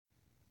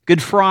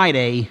Good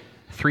Friday,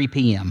 3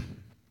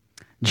 p.m.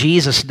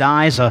 Jesus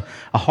dies a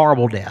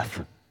horrible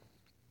death.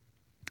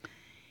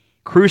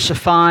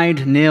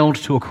 Crucified, nailed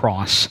to a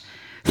cross.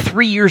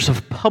 3 years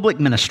of public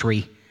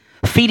ministry,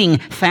 feeding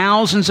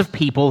thousands of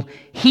people,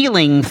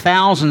 healing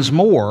thousands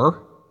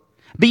more,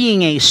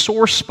 being a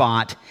sore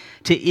spot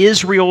to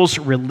Israel's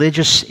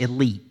religious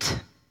elite.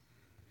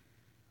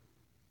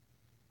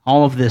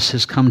 All of this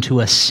has come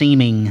to a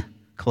seeming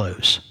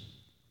close.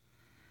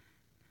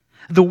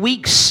 The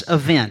week's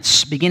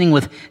events, beginning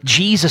with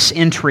Jesus'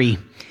 entry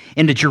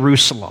into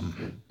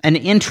Jerusalem, an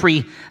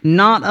entry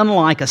not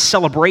unlike a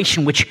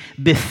celebration which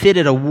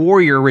befitted a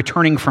warrior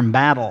returning from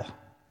battle,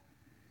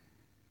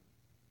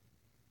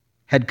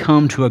 had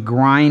come to a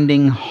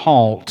grinding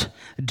halt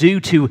due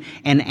to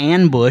an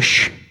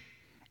ambush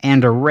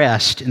and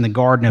arrest in the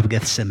Garden of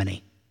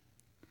Gethsemane.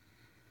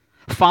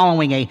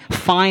 Following a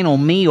final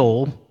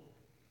meal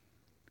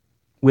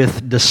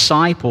with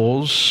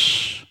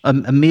disciples, a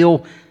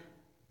meal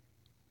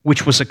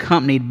which was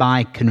accompanied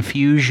by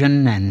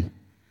confusion and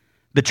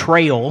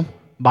betrayal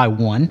by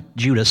one,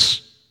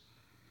 Judas.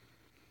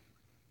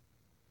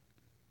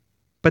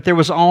 But there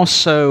was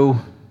also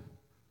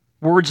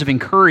words of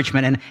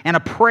encouragement and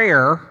a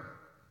prayer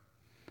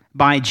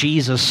by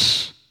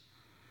Jesus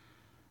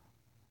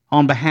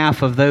on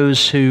behalf of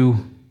those who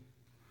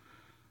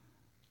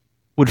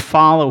would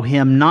follow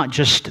him not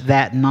just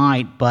that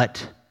night,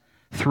 but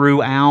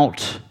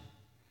throughout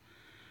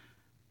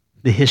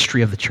the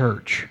history of the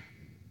church.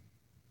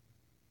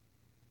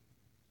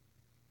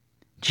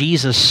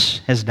 Jesus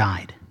has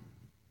died.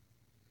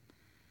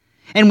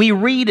 And we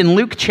read in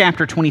Luke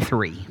chapter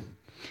 23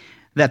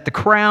 that the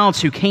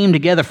crowds who came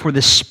together for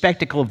this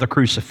spectacle of the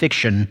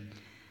crucifixion,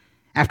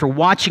 after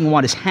watching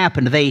what has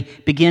happened, they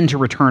begin to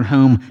return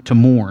home to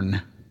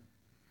mourn.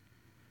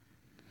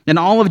 And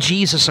all of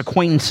Jesus'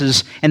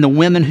 acquaintances and the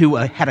women who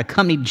had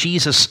accompanied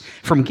Jesus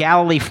from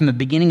Galilee from the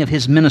beginning of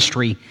his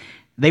ministry,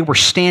 they were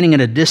standing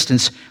at a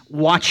distance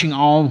watching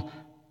all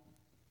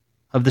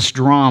of this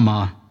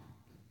drama.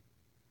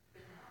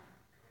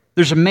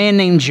 There's a man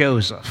named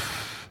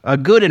Joseph, a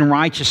good and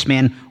righteous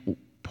man,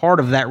 part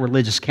of that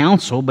religious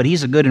council, but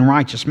he's a good and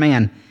righteous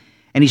man,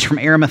 and he's from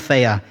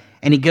Arimathea,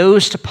 and he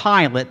goes to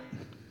Pilate,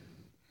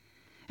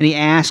 and he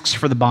asks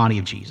for the body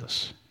of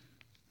Jesus.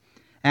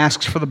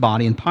 Asks for the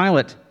body, and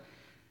Pilate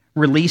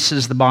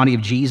releases the body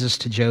of Jesus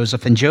to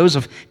Joseph, and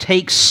Joseph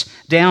takes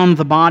down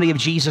the body of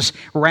Jesus,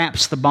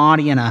 wraps the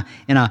body in a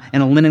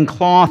linen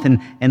cloth,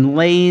 and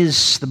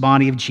lays the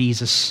body of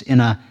Jesus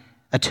in a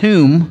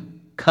tomb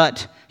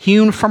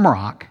hewn from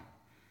rock,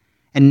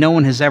 and no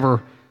one has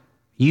ever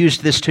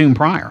used this tomb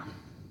prior.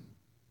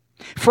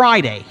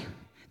 Friday,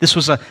 this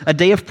was a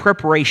day of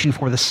preparation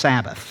for the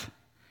Sabbath,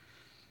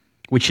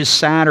 which is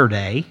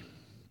Saturday,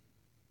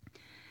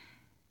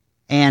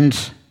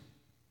 and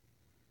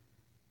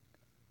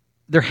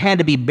there had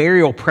to be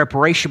burial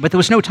preparation, but there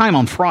was no time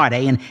on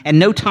Friday, and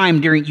no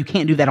time you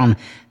can't do that on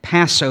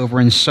Passover,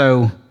 and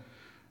so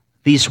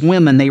these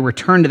women, they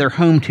returned to their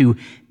home to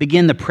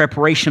begin the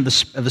preparation of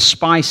the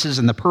spices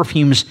and the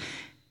perfumes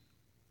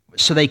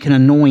so they can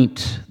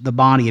anoint the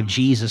body of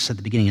Jesus at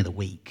the beginning of the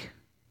week.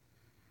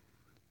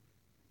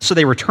 So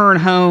they return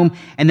home,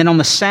 and then on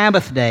the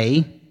Sabbath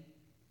day,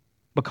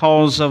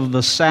 because of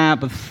the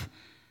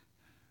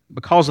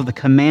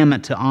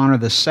commandment to honor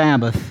the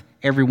Sabbath,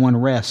 everyone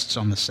rests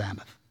on the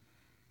Sabbath.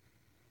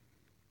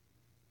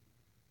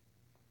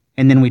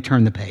 And then we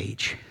turn the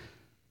page.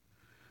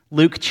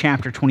 Luke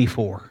chapter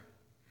 24.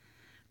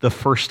 The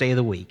first day of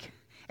the week.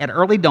 At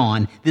early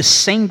dawn, this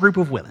same group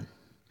of women,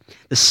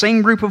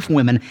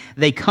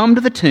 they come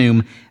to the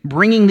tomb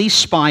bringing these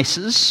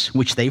spices,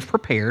 which they've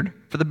prepared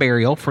for the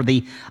burial, for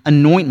the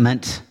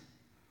anointment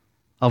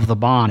of the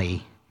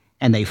body,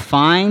 and they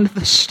find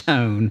the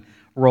stone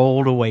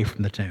rolled away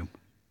from the tomb.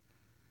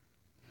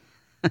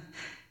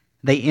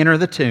 They enter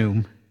the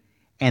tomb,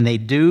 and they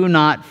do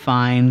not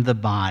find the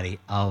body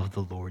of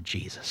the Lord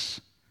Jesus.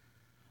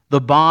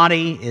 The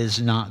body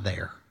is not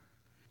there.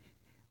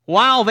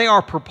 While they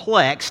are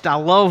perplexed, I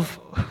love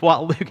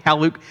how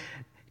Luke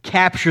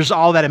captures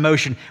all that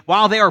emotion.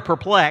 While they are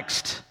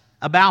perplexed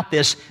about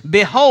this,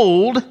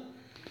 behold,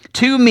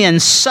 two men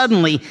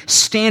suddenly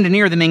stand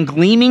near them in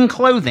gleaming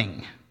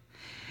clothing.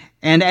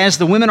 And as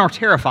the women are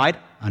terrified,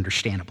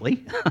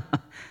 understandably,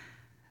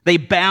 they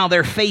bow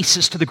their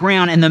faces to the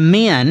ground, and the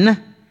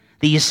men,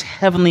 these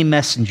heavenly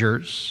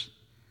messengers,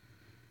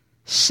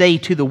 say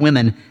to the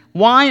women,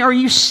 "Why are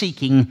you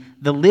seeking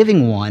the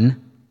living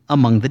one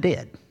among the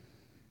dead?"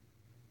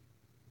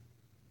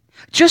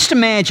 Just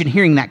imagine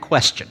hearing that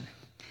question.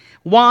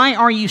 Why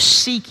are you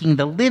seeking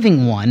the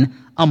living one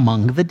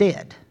among the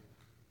dead?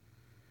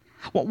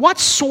 Well, what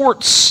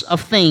sorts of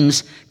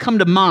things come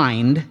to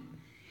mind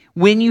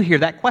when you hear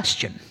that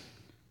question?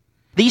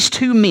 These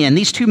two men,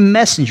 these two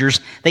messengers,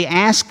 they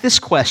ask this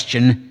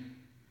question,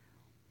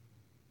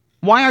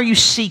 why are you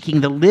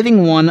seeking the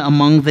living one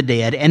among the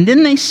dead? And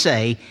then they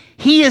say,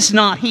 he is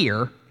not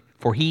here,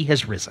 for he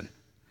has risen.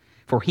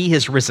 For he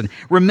has risen.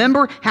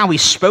 Remember how he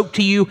spoke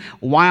to you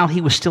while he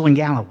was still in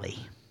Galilee.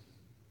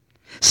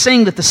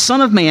 saying that the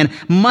Son of Man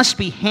must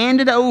be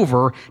handed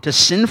over to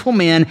sinful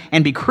men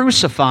and be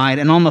crucified,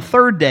 and on the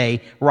third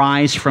day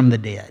rise from the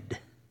dead.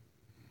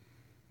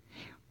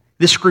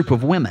 This group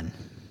of women,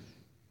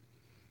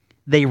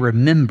 they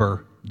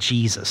remember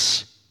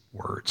Jesus'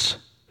 words.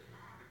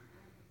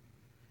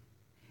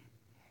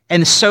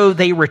 And so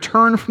they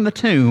return from the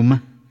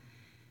tomb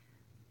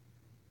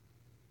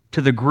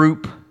to the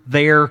group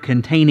there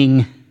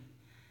containing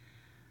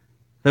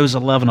those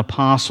 11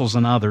 apostles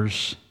and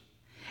others.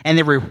 And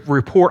they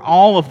report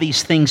all of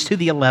these things to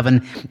the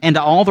 11 and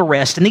to all the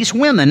rest. And these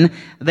women,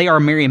 they are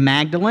Mary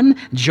Magdalene,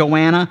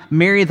 Joanna,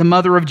 Mary the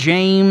mother of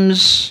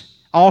James.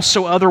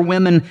 Also other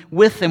women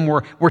with them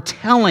were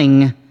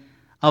telling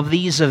of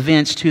these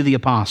events to the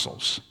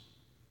apostles.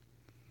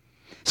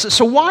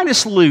 So why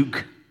does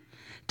Luke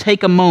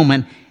take a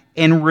moment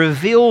and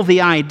reveal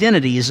the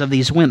identities of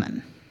these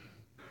women?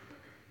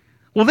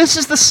 Well, this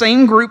is the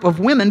same group of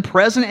women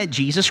present at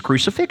Jesus'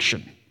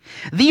 crucifixion.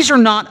 These are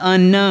not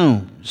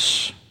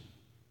unknowns.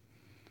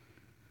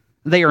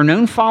 They are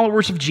known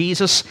followers of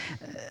Jesus.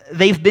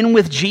 They've been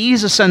with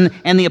Jesus and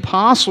the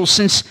apostles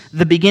since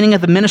the beginning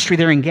of the ministry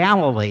there in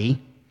Galilee.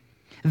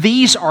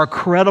 These are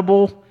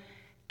credible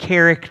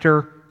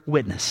character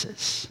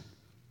witnesses.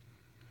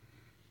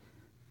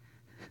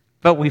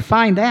 But we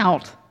find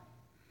out,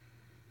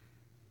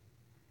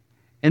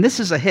 and this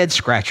is a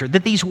head-scratcher,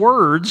 that these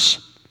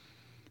words,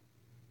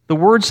 the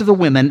words of the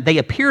women, they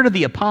appear to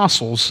the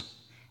apostles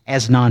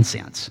as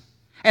nonsense.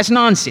 As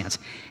nonsense.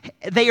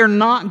 They are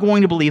not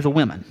going to believe the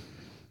women.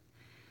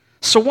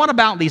 So what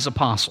about these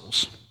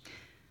apostles?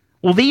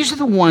 Well, these are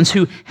the ones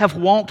who have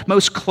walked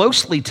most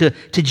closely to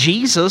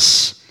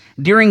Jesus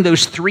during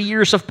those 3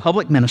 years of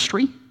public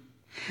ministry.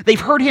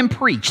 They've heard him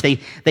preach.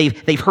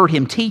 They've heard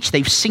him teach.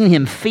 They've seen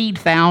him feed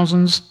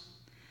thousands.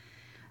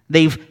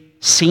 They've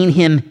seen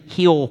him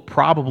heal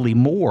probably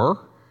more.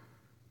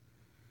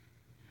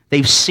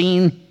 They've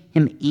seen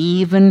him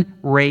even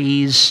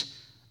raise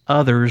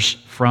others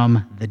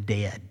from the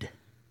dead.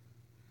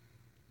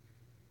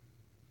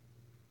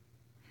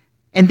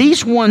 And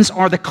these ones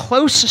are the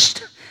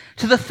closest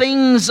to the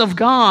things of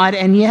God,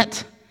 and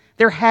yet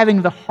they're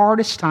having the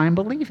hardest time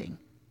believing.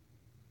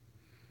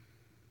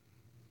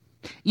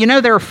 You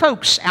know, there are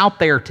folks out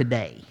there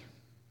today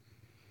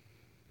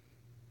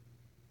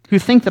who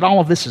think that all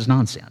of this is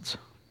nonsense.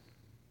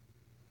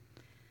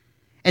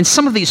 And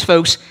some of these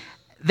folks,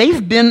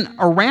 they've been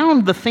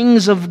around the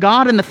things of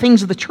God and the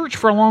things of the church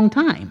for a long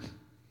time.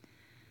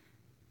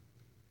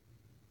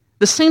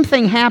 The same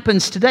thing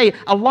happens today.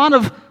 A lot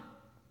of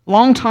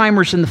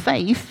long-timers in the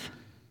faith,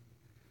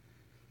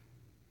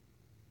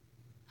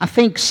 I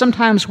think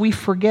sometimes we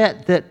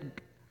forget that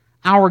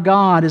our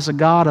God is a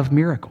God of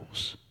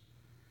miracles.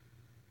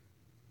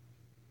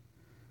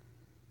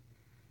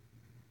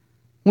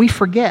 We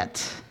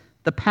forget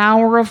the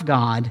power of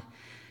God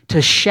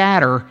to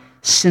shatter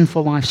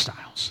sinful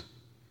lifestyles.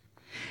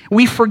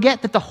 We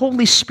forget that the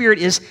Holy Spirit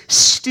is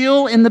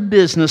still in the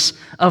business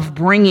of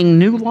bringing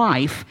new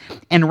life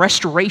and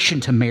restoration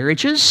to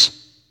marriages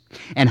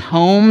and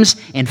homes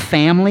and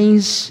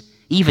families,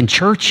 even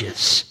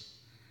churches,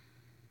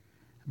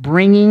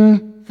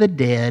 bringing the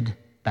dead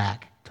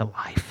back to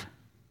life.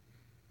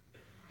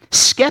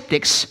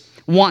 Skeptics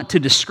want to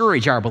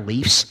discourage our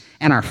beliefs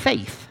and our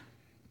faith.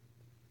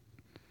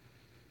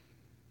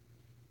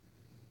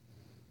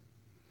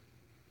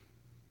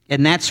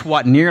 And that's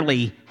what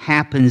nearly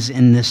happens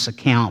in this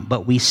account.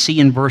 But we see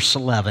in verse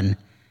 11,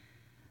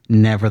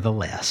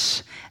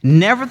 nevertheless.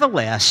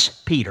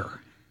 Nevertheless, Peter,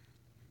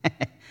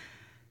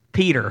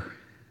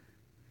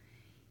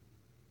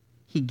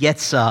 he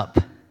gets up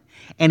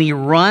and he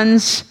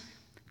runs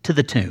to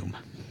the tomb.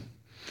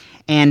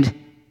 And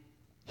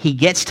he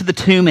gets to the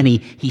tomb and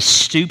he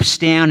stoops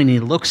down and he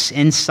looks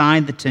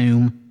inside the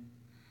tomb.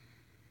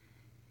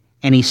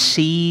 And he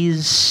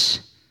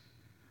sees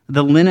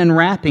the linen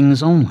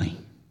wrappings only.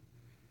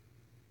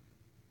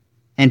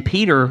 And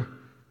Peter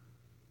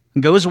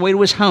goes away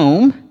to his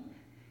home,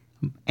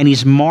 and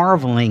he's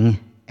marveling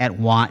at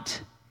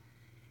what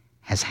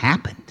has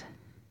happened.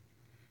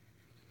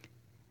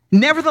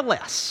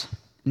 Nevertheless,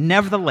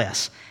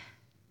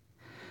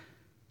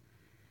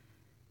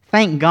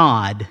 thank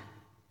God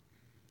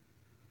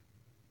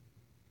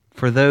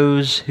for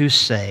those who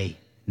say,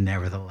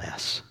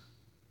 nevertheless.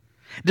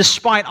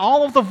 Despite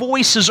all of the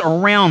voices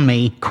around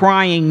me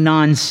crying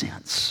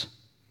nonsense,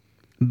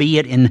 be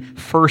it in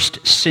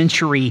first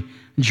century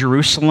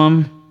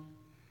Jerusalem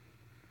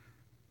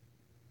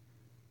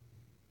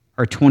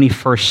or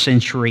 21st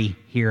century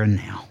here and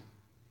now.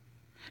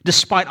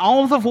 Despite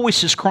all of the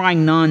voices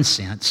crying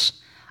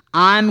nonsense,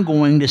 I'm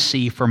going to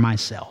see for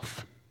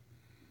myself.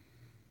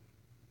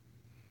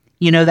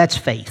 You know, that's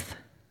faith.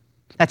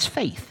 That's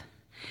faith.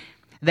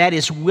 That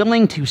is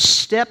willing to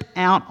step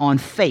out on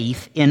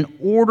faith in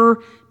order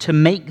to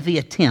make the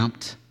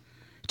attempt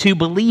to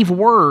believe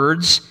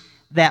words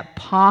that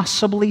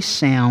possibly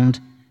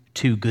sound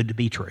too good to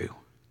be true.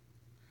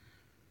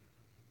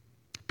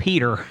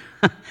 Peter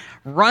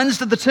runs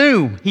to the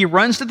tomb. He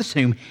runs to the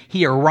tomb.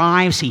 He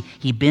arrives.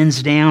 He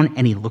bends down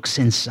and he looks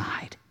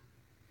inside.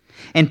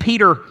 And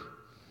Peter,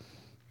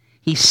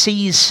 he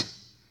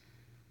sees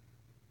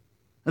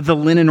the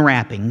linen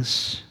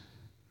wrappings,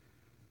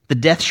 the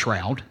death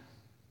shroud,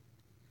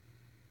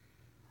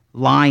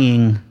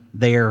 lying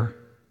there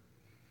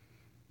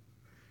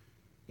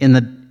in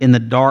the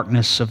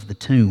darkness of the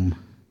tomb.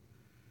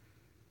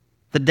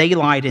 The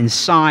daylight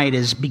inside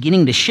is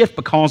beginning to shift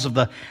because of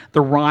the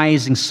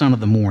rising sun of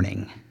the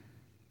morning.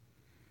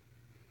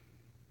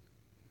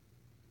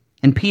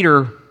 And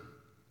Peter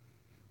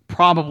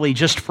probably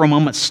just for a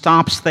moment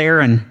stops there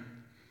and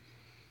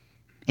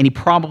he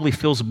probably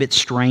feels a bit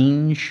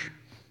strange.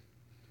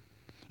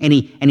 And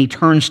he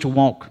turns to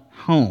walk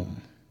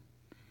home.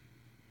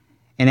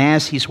 And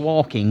as he's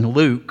walking,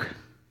 Luke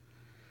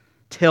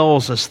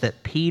tells us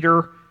that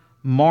Peter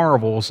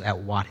marvels at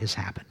what has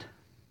happened.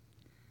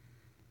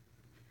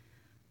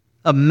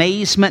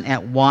 Amazement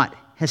at what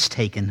has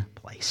taken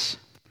place.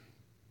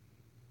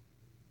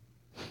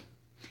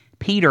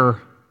 Peter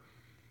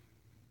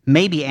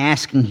may be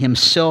asking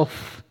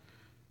himself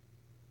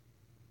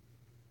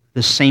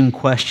the same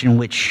question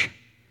which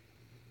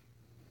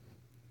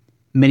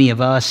many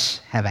of us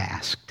have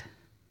asked.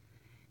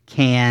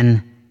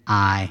 Can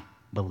I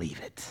believe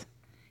it?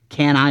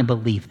 Can I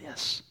believe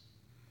this?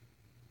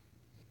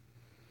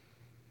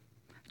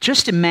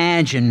 Just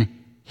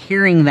imagine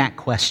hearing that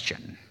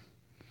question.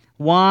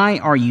 Why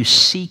are you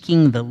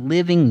seeking the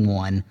living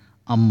one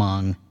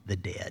among the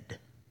dead?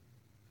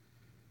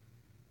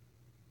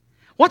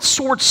 What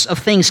sorts of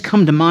things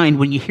come to mind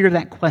when you hear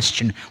that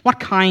question? What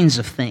kinds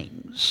of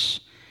things?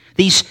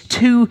 These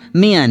two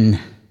men,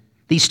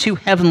 these two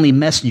heavenly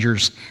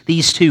messengers,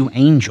 these two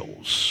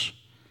angels,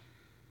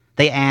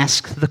 they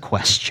ask the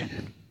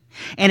question.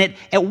 And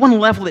at one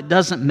level, it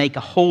doesn't make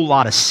a whole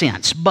lot of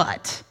sense,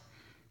 but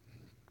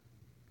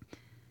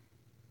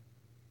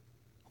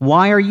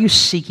why are you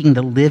seeking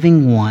the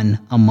living one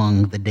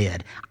among the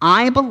dead?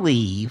 I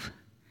believe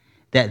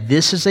that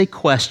this is a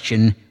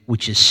question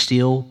which is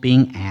still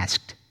being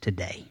asked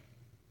today.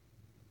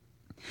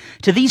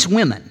 To these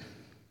women,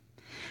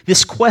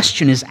 this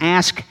question is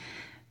asked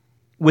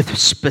with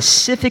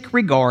specific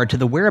regard to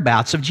the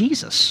whereabouts of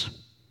Jesus.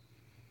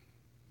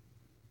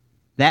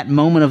 That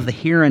moment of the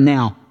here and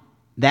now,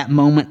 that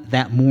moment,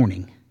 that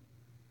morning.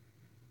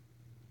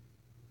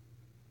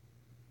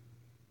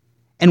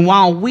 And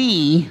while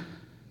we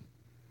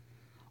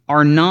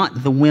are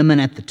not the women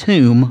at the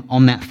tomb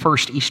on that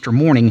first Easter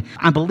morning,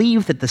 I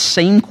believe that the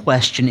same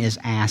question is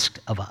asked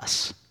of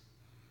us.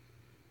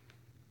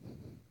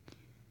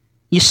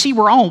 You see,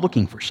 we're all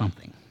looking for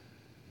something.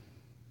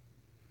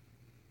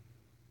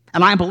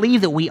 And I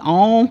believe that we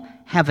all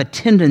have a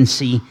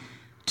tendency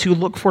to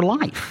look for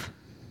life.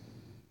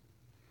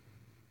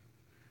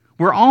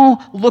 We're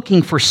all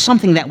looking for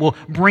something that will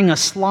bring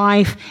us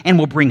life and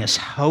will bring us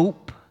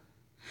hope,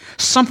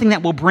 something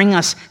that will bring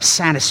us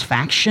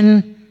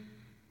satisfaction,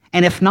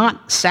 and if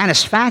not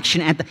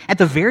satisfaction, at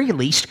the very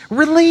least,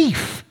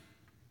 relief.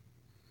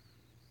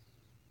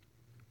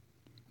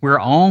 We're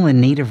all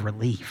in need of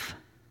relief.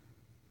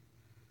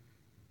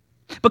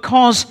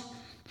 Because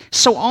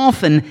so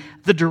often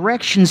the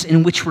directions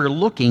in which we're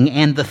looking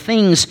and the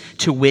things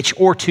to which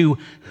or to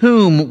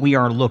whom we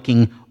are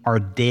looking are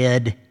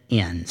dead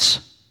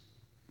ends.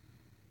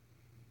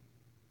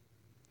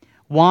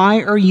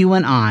 Why are you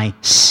and I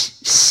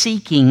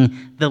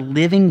seeking the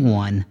living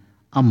one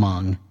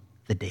among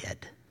the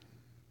dead?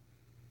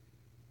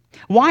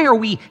 Why are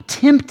we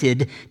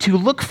tempted to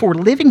look for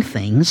living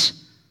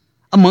things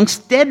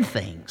amongst dead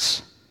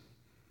things?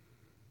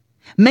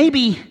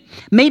 Maybe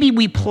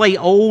we play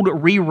old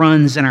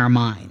reruns in our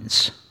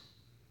minds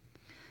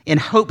in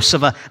hopes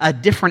of a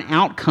different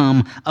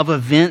outcome of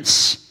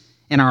events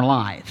in our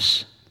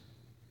lives.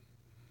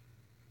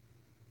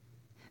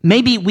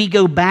 Maybe we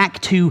go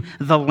back to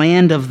the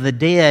land of the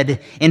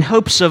dead in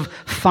hopes of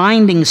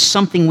finding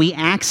something we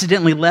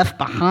accidentally left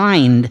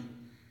behind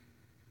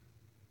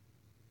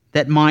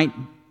that might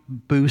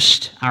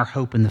boost our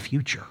hope in the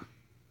future.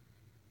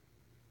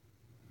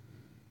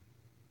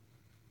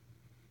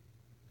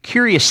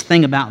 Curious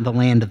thing about the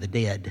land of the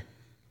dead.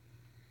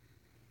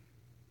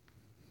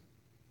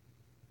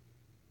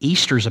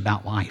 Easter's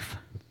about life,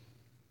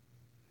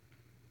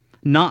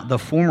 not the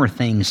former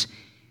things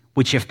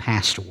which have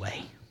passed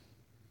away.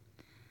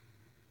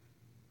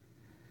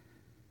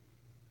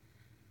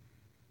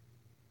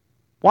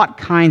 What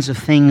kinds of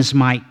things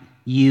might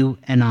you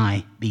and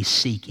I be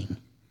seeking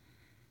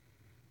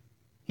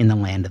in the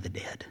land of the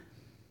dead?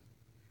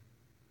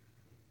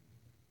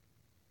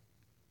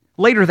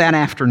 Later that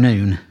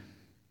afternoon,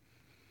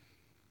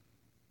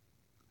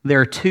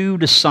 there are two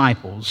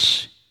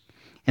disciples,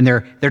 and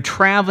they're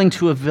traveling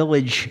to a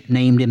village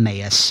named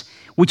Emmaus,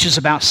 which is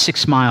about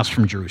 6 miles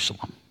from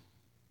Jerusalem.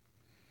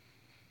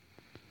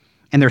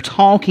 And they're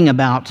talking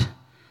about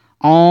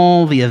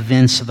all the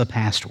events of the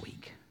past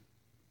week.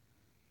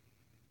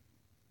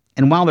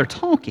 And while they're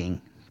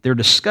talking, they're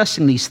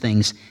discussing these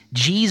things,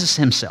 Jesus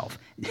himself,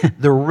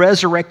 the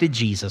resurrected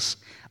Jesus,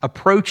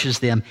 approaches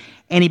them,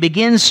 and he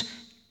begins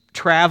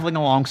traveling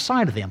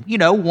alongside of them. You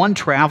know, one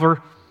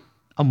traveler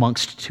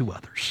amongst two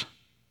others.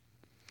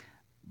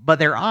 but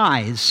their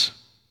eyes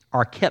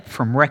are kept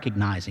from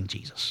recognizing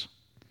Jesus.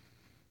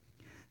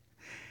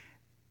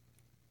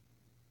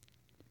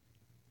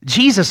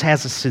 Jesus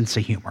has a sense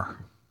of humor.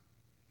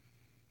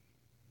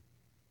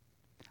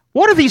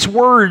 What are these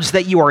words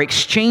that you are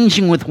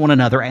exchanging with one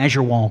another as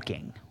you're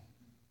walking?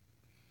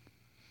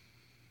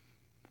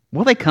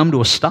 Well, they come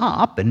to a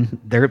stop, and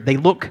they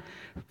look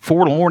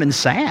forlorn and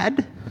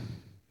sad.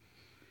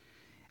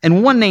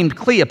 And one named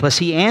Cleopas,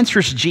 he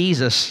answers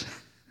Jesus,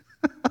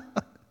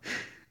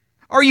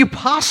 "Are you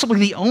possibly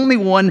the only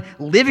one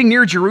living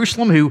near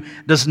Jerusalem who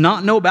does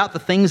not know about the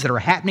things that are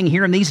happening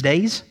here in these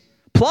days?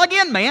 Plug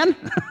in, man.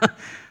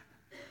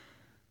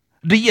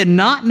 Do you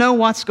not know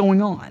what's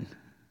going on?"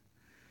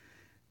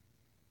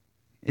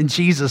 And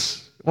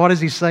Jesus, what does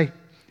he say?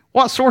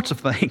 What sorts of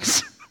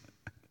things?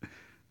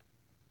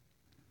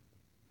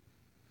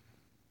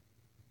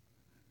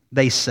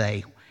 They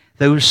say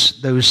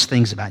those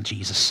things about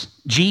Jesus.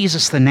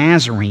 Jesus the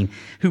Nazarene,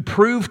 who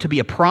proved to be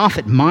a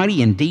prophet,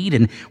 mighty in deed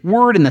and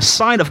word in the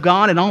sight of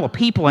God and all the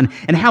people, and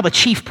how the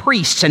chief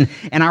priests and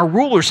our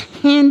rulers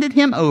handed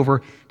him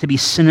over to be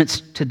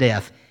sentenced to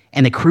death,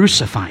 and they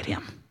crucified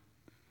him.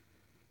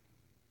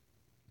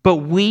 But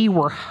we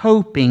were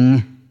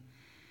hoping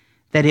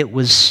that it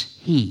was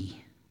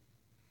he.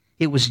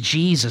 It was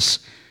Jesus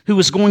who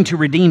was going to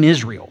redeem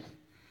Israel.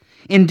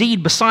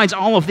 Indeed, besides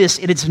all of this,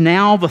 it is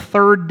now the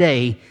third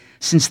day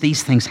since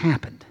these things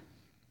happened.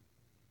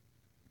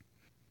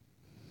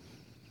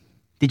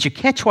 Did you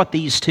catch what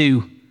these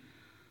two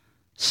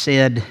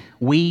said?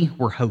 We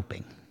were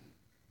hoping.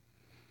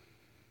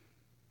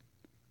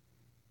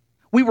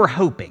 We were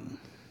hoping.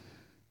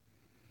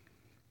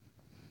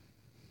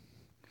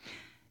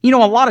 You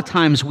know, a lot of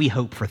times we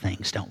hope for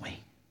things, don't we?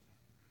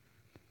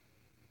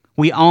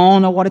 We all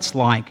know what it's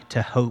like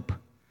to hope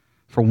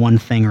for one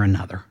thing or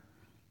another.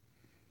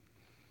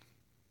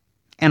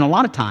 And a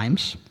lot of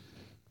times,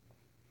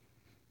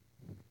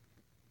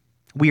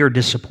 we are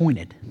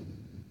disappointed,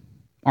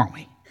 aren't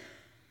we?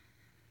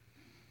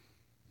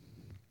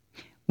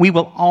 We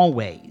will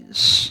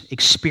always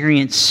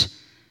experience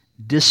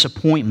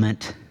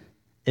disappointment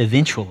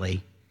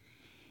eventually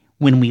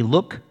when we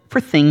look for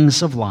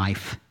things of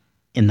life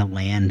in the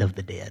land of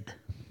the dead.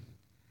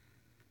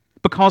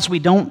 Because we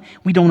don't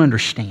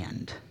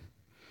understand.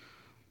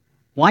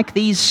 Like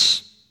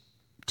these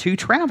two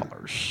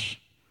travelers.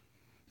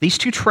 These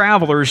two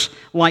travelers,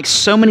 like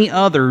so many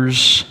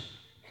others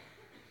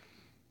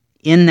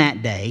in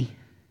that day,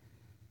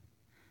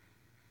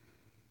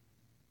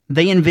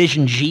 they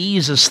envisioned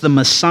Jesus, the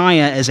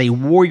Messiah, as a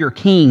warrior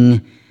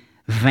king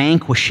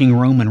vanquishing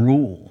Roman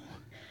rule.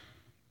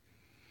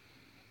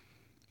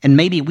 And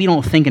maybe we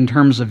don't think in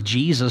terms of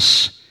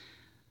Jesus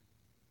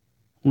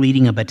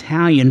leading a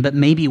battalion, but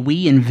maybe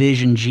we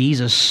envision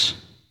Jesus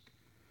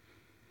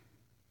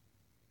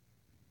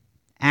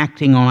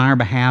acting on our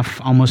behalf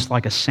almost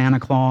like a Santa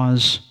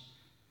Claus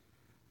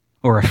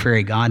or a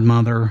fairy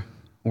godmother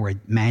or a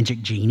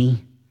magic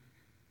genie.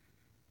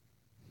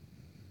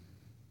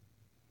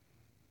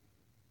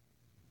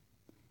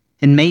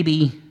 And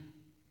maybe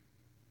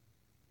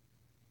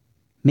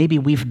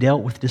we've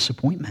dealt with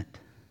disappointment.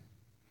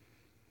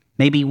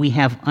 Maybe we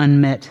have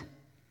unmet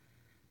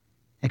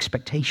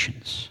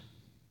expectations.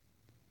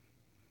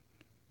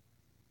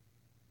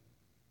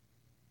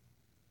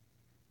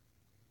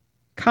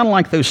 Kind of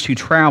like those two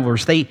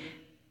travelers, they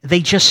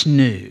just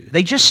knew.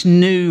 They just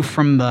knew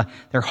from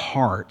their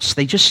hearts.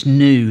 They just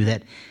knew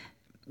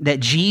that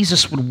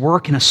Jesus would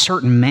work in a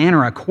certain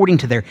manner according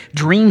to their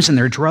dreams and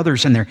their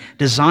druthers and their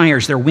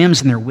desires, their whims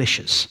and their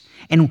wishes.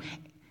 And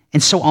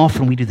so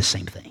often we do the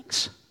same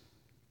things,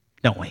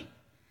 don't we?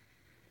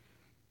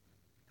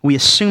 We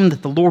assume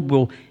that the Lord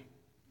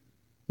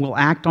will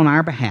act on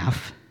our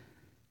behalf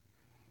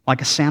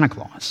like a Santa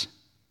Claus.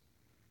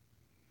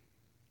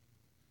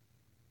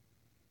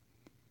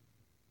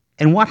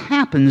 And what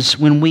happens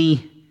when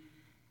we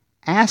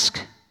ask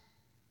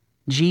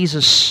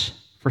Jesus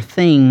for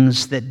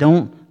things that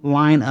don't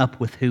line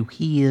up with who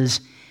he is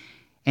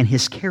and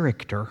his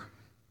character?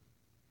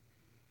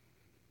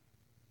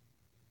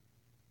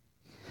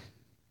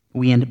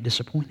 We end up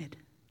disappointed.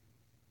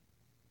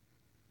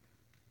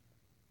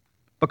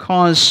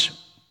 Because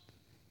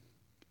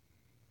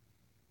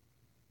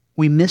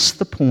we miss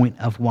the point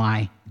of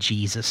why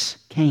Jesus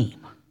came.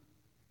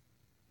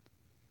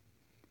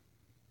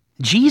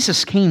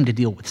 Jesus came to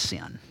deal with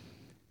sin.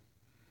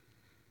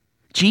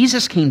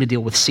 Jesus came to deal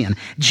with sin.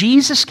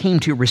 Jesus came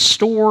to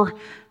restore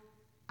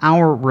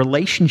our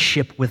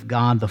relationship with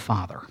God the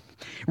Father,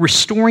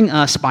 restoring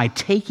us by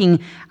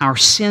taking our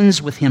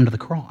sins with him to the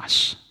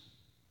cross.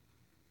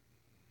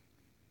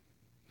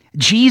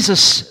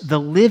 Jesus, the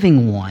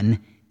living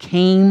one,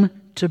 came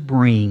to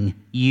bring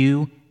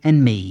you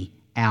and me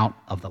out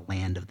of the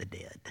land of the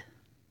dead.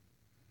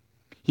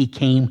 He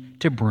came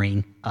to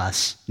bring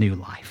us new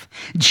life.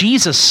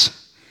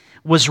 Jesus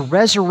was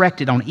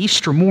resurrected on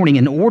Easter morning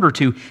in order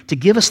to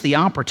give us the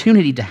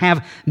opportunity to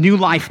have new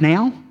life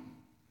now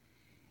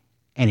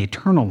and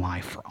eternal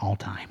life for all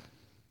time.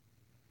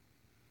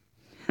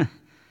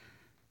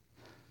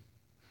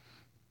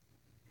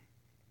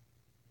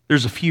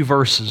 there's a few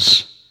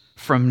verses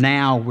from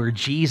now where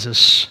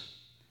Jesus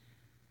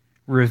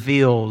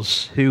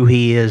reveals who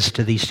he is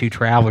to these two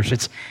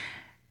travelers.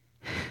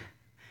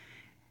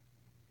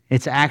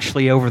 It's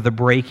actually over the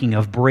breaking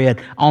of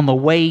bread. On the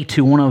way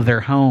to one of their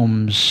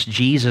homes,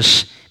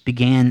 Jesus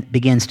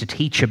begins to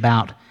teach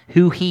about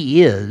who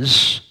he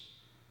is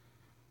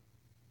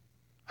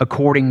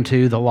according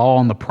to the law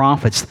and the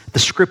prophets, the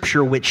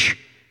scripture which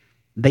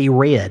they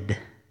read,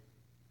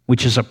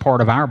 which is a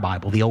part of our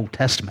Bible, the Old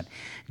Testament.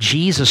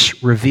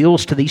 Jesus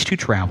reveals to these two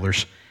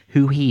travelers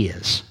who he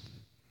is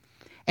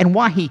and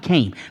why he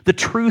came, the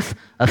truth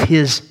of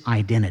his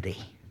identity.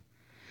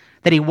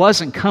 That he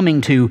wasn't coming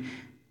to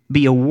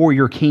be a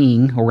warrior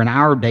king, or in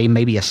our day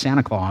maybe a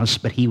Santa Claus,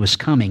 but he was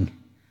coming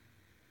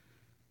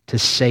to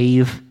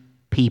save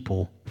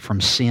people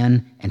from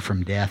sin and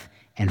from death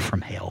and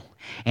from hell.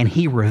 And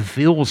he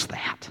reveals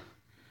that.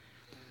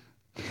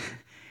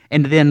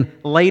 And then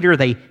later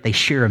they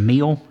share a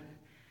meal.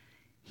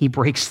 He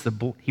breaks the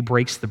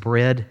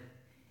bread,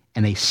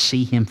 and they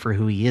see him for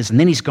who he is, and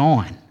then he's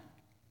gone.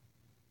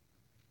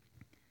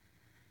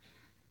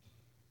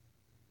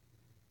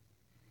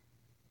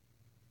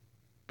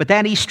 But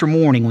that Easter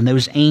morning, when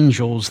those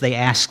angels, they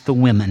asked the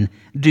women,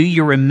 "Do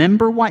you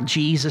remember what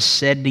Jesus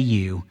said to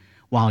you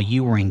while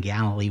you were in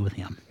Galilee with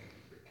him?"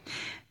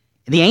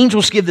 The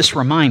angels give this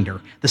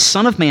reminder: the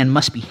Son of Man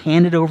must be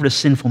handed over to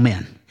sinful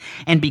men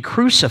and be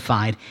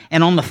crucified,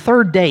 and on the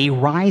third day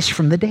rise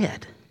from the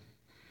dead.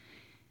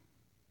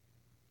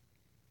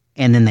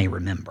 And then they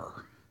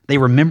remember. They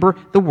remember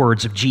the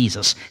words of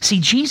Jesus. See,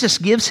 Jesus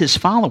gives his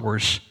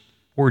followers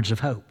words of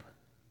hope.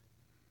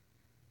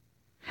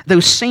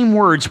 Those same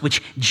words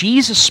which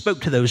Jesus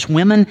spoke to those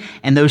women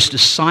and those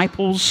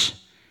disciples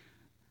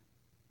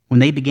when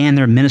they began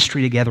their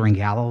ministry together in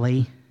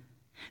Galilee,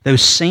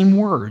 those same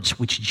words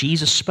which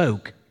Jesus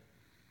spoke,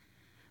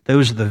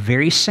 those are the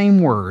very same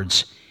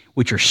words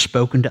which are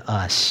spoken to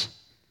us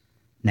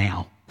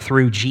now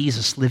through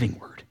Jesus' living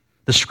word,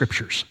 the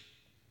Scriptures.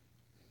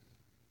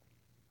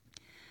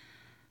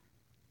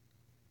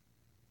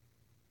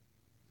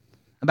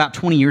 About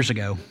 20 years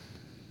ago,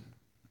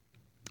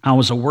 I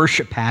was a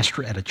worship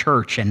pastor at a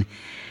church, and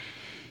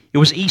it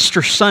was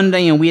Easter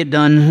Sunday, and we had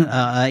done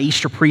an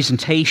Easter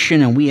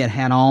presentation, and we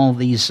had all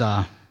these,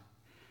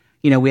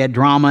 we had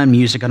drama and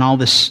music and all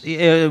this.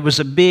 It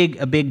was a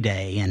big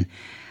day, and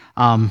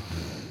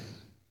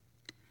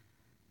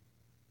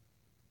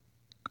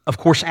of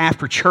course,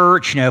 after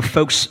church,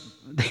 folks,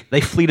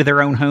 they flee to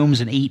their own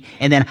homes and eat,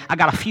 and then I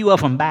got a few of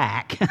them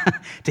back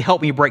to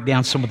help me break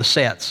down some of the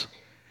sets.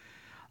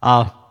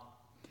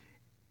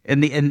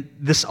 And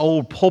this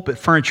old pulpit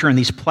furniture and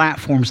these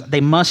platforms,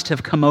 they must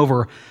have come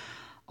over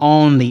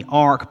on the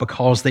ark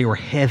because they were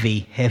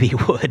heavy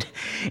wood.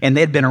 And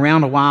they'd been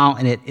around a while,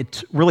 and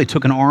it really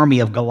took an army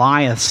of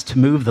Goliaths to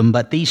move them.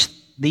 But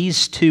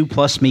these two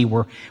plus me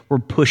were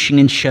pushing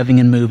and shoving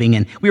and moving.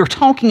 And we were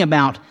talking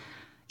about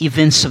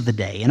events of the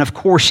day. And of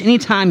course,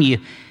 anytime you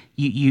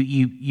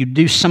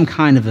do some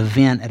kind of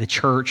event at a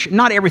church,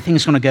 not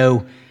everything's going to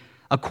go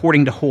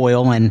according to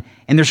Hoyle. And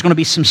there's going to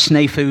be some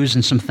snafus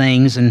and some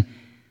things.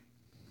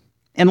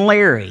 And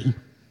Larry,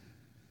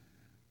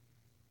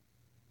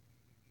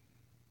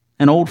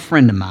 an old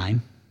friend of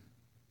mine,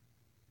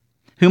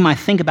 whom I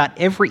think about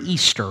every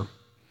Easter,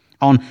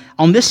 on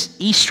this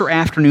Easter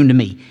afternoon to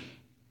me,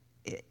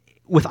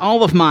 with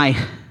all of my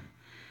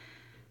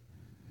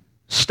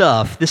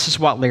stuff, this is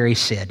what Larry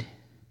said: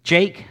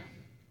 "Jake,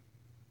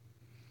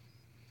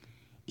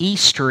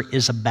 Easter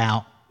is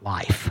about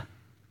life.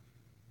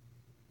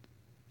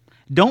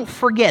 Don't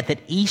forget that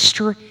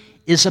Easter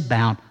is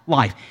about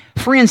life."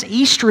 Friends,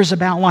 Easter is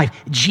about life.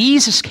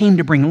 Jesus came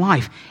to bring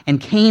life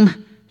and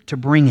came to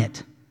bring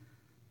it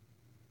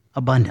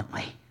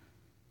abundantly.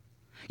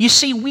 You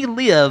see, we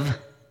live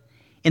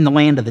in the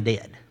land of the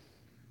dead.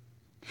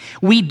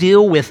 We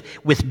deal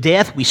with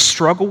death. We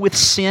struggle with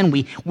sin.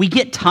 We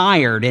get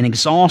tired and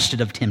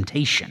exhausted of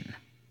temptation.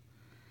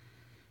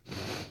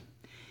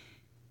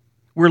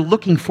 We're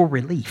looking for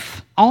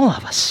relief. All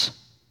of us.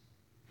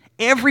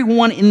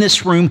 Everyone in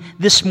this room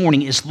this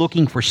morning is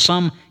looking for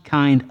some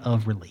kind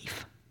of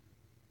relief.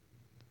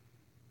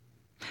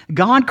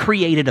 God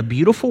created a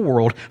beautiful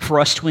world for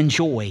us to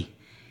enjoy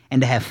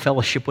and to have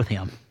fellowship with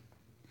Him.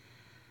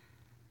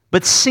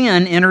 But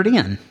sin entered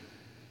in.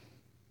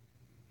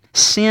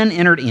 Sin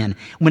entered in.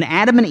 When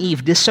Adam and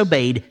Eve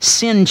disobeyed,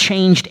 sin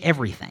changed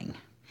everything.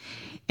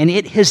 And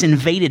it has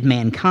invaded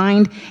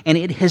mankind, and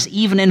it has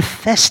even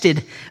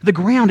infested the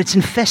ground. It's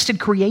infested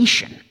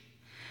creation.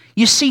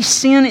 You see,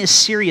 sin is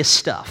serious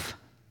stuff.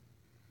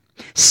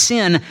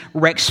 Sin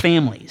wrecks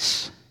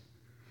families.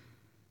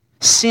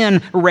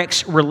 Sin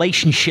wrecks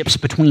relationships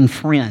between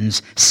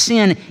friends.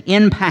 Sin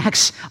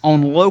impacts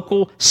on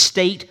local,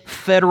 state,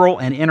 federal,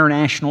 and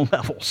international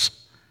levels.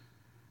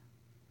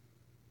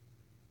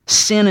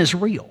 Sin is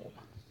real.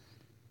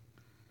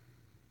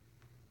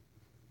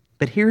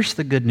 But here's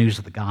the good news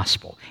of the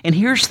gospel. And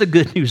here's the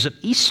good news of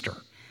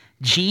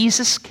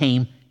Jesus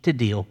came to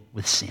deal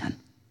with sin.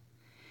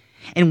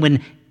 And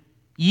when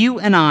you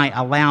and I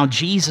allow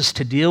Jesus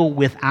to deal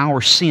with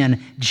our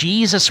sin,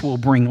 Jesus will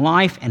bring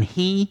life and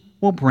He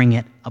will bring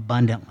it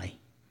abundantly.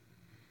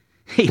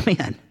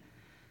 Amen.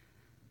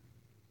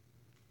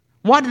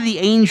 What did the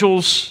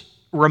angels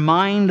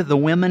remind the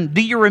women?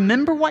 Do you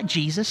remember what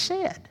Jesus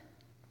said?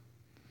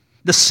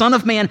 The Son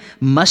of Man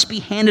must be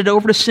handed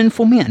over to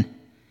sinful men.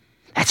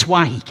 That's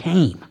why He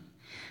came.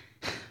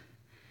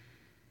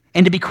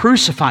 And to be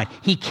crucified.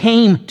 He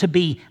came to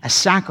be a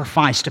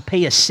sacrifice, to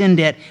pay a sin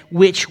debt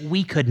which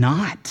we could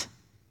not.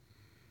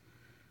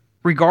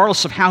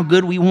 Regardless of how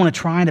good we want to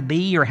try to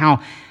be, or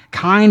how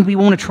kind we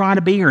want to try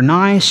to be, or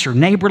nice, or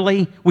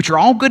neighborly, which are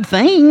all good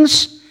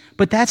things,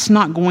 but that's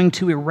not going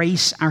to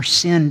erase our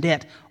sin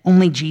debt.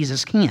 Only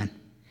Jesus can.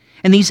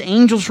 And these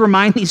angels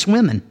remind these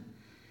women,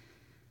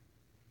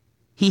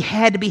 He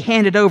had to be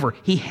handed over.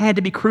 He had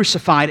to be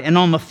crucified, and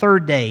on the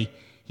third day,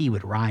 He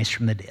would rise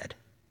from the dead.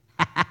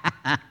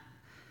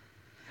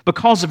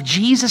 Because of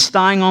Jesus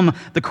dying on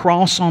the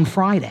cross on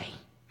Friday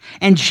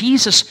and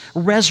Jesus'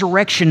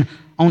 resurrection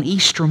on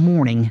Easter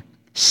morning,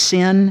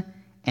 sin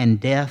and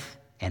death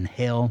and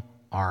hell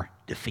are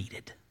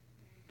defeated.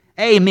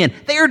 Amen.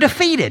 They are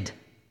defeated.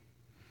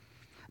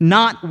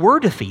 Not were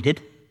defeated.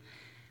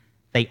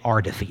 They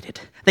are defeated.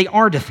 They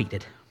are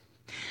defeated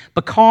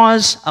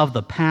because of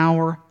the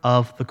power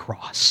of the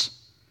cross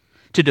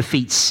to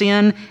defeat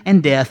sin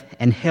and death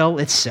and hell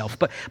itself.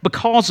 But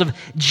because of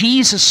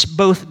Jesus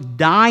both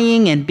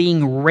dying and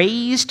being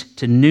raised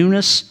to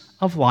newness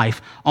of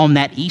life on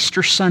that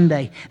Easter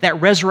Sunday, that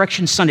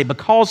Resurrection Sunday,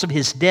 because of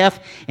His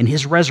death and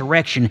His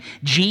resurrection,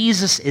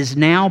 Jesus is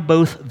now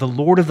both the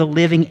Lord of the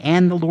living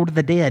and the Lord of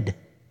the dead.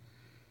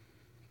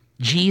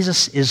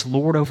 Jesus is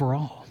Lord over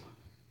all.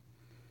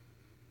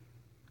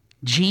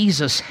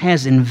 Jesus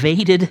has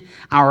invaded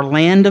our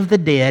land of the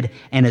dead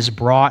and has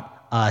brought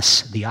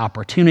us the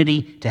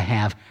opportunity to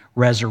have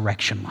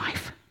resurrection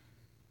life.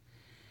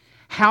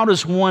 How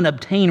does one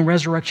obtain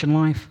resurrection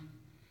life?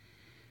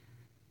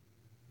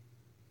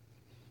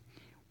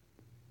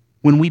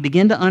 When we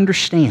begin to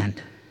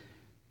understand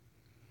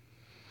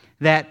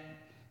that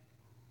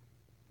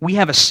we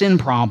have a sin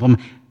problem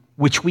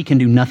which we can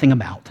do nothing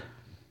about.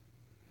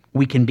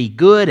 We can be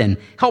good and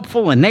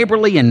helpful and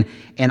neighborly and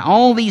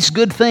all these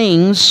good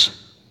things,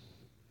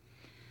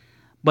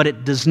 but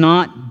it does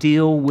not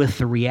deal with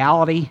the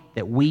reality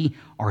that we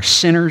are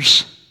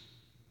sinners.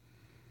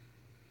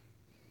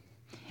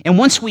 And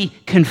once we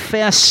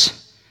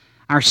confess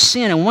our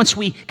sin, and once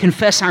we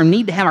confess our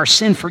need to have our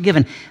sin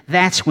forgiven,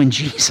 that's when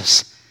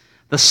Jesus,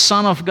 the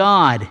Son of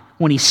God,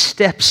 when He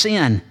steps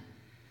in,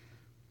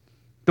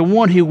 the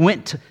one who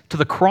went to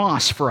the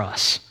cross for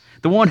us,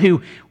 the one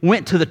who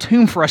went to the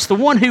tomb for us, the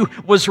one who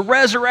was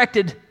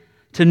resurrected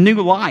to new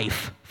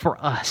life for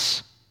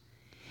us,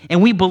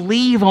 and we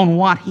believe on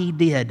what He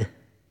did,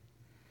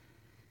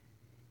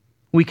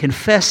 we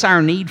confess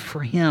our need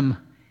for Him.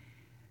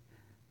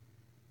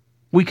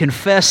 We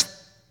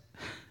confess,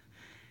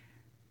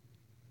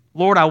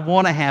 Lord, I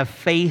want to have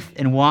faith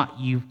in what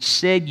You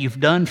said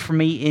You've done for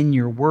me in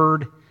Your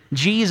Word.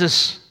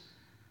 Jesus,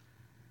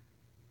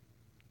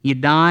 You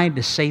died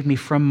to save me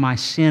from my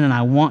sin, and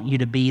I want You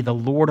to be the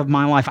Lord of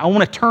my life. I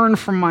want to turn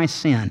from my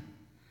sin.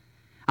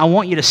 I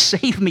want You to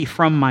save me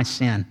from my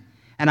sin.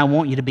 And I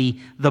want You to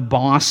be the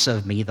boss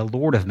of me, the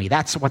Lord of me.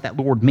 That's what that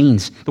Lord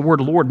means. The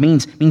word Lord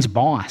means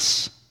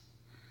boss.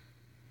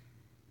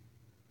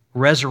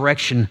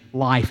 Resurrection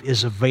life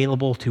is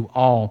available to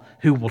all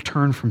who will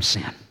turn from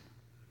sin.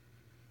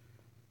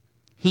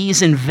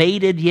 He's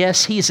invaded,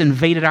 yes, He's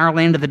invaded our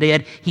land of the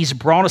dead. He's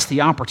brought us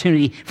the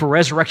opportunity for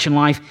resurrection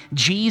life.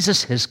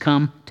 Jesus has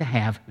come to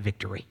have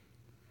victory.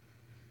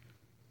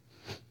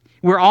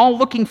 We're all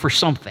looking for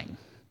something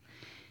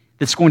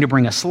that's going to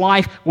bring us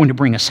life, going to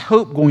bring us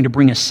hope, going to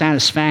bring us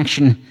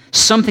satisfaction,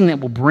 something that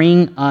will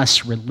bring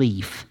us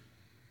relief.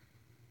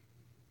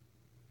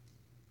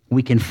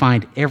 We can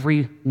find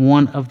every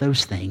one of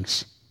those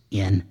things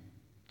in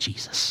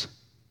Jesus.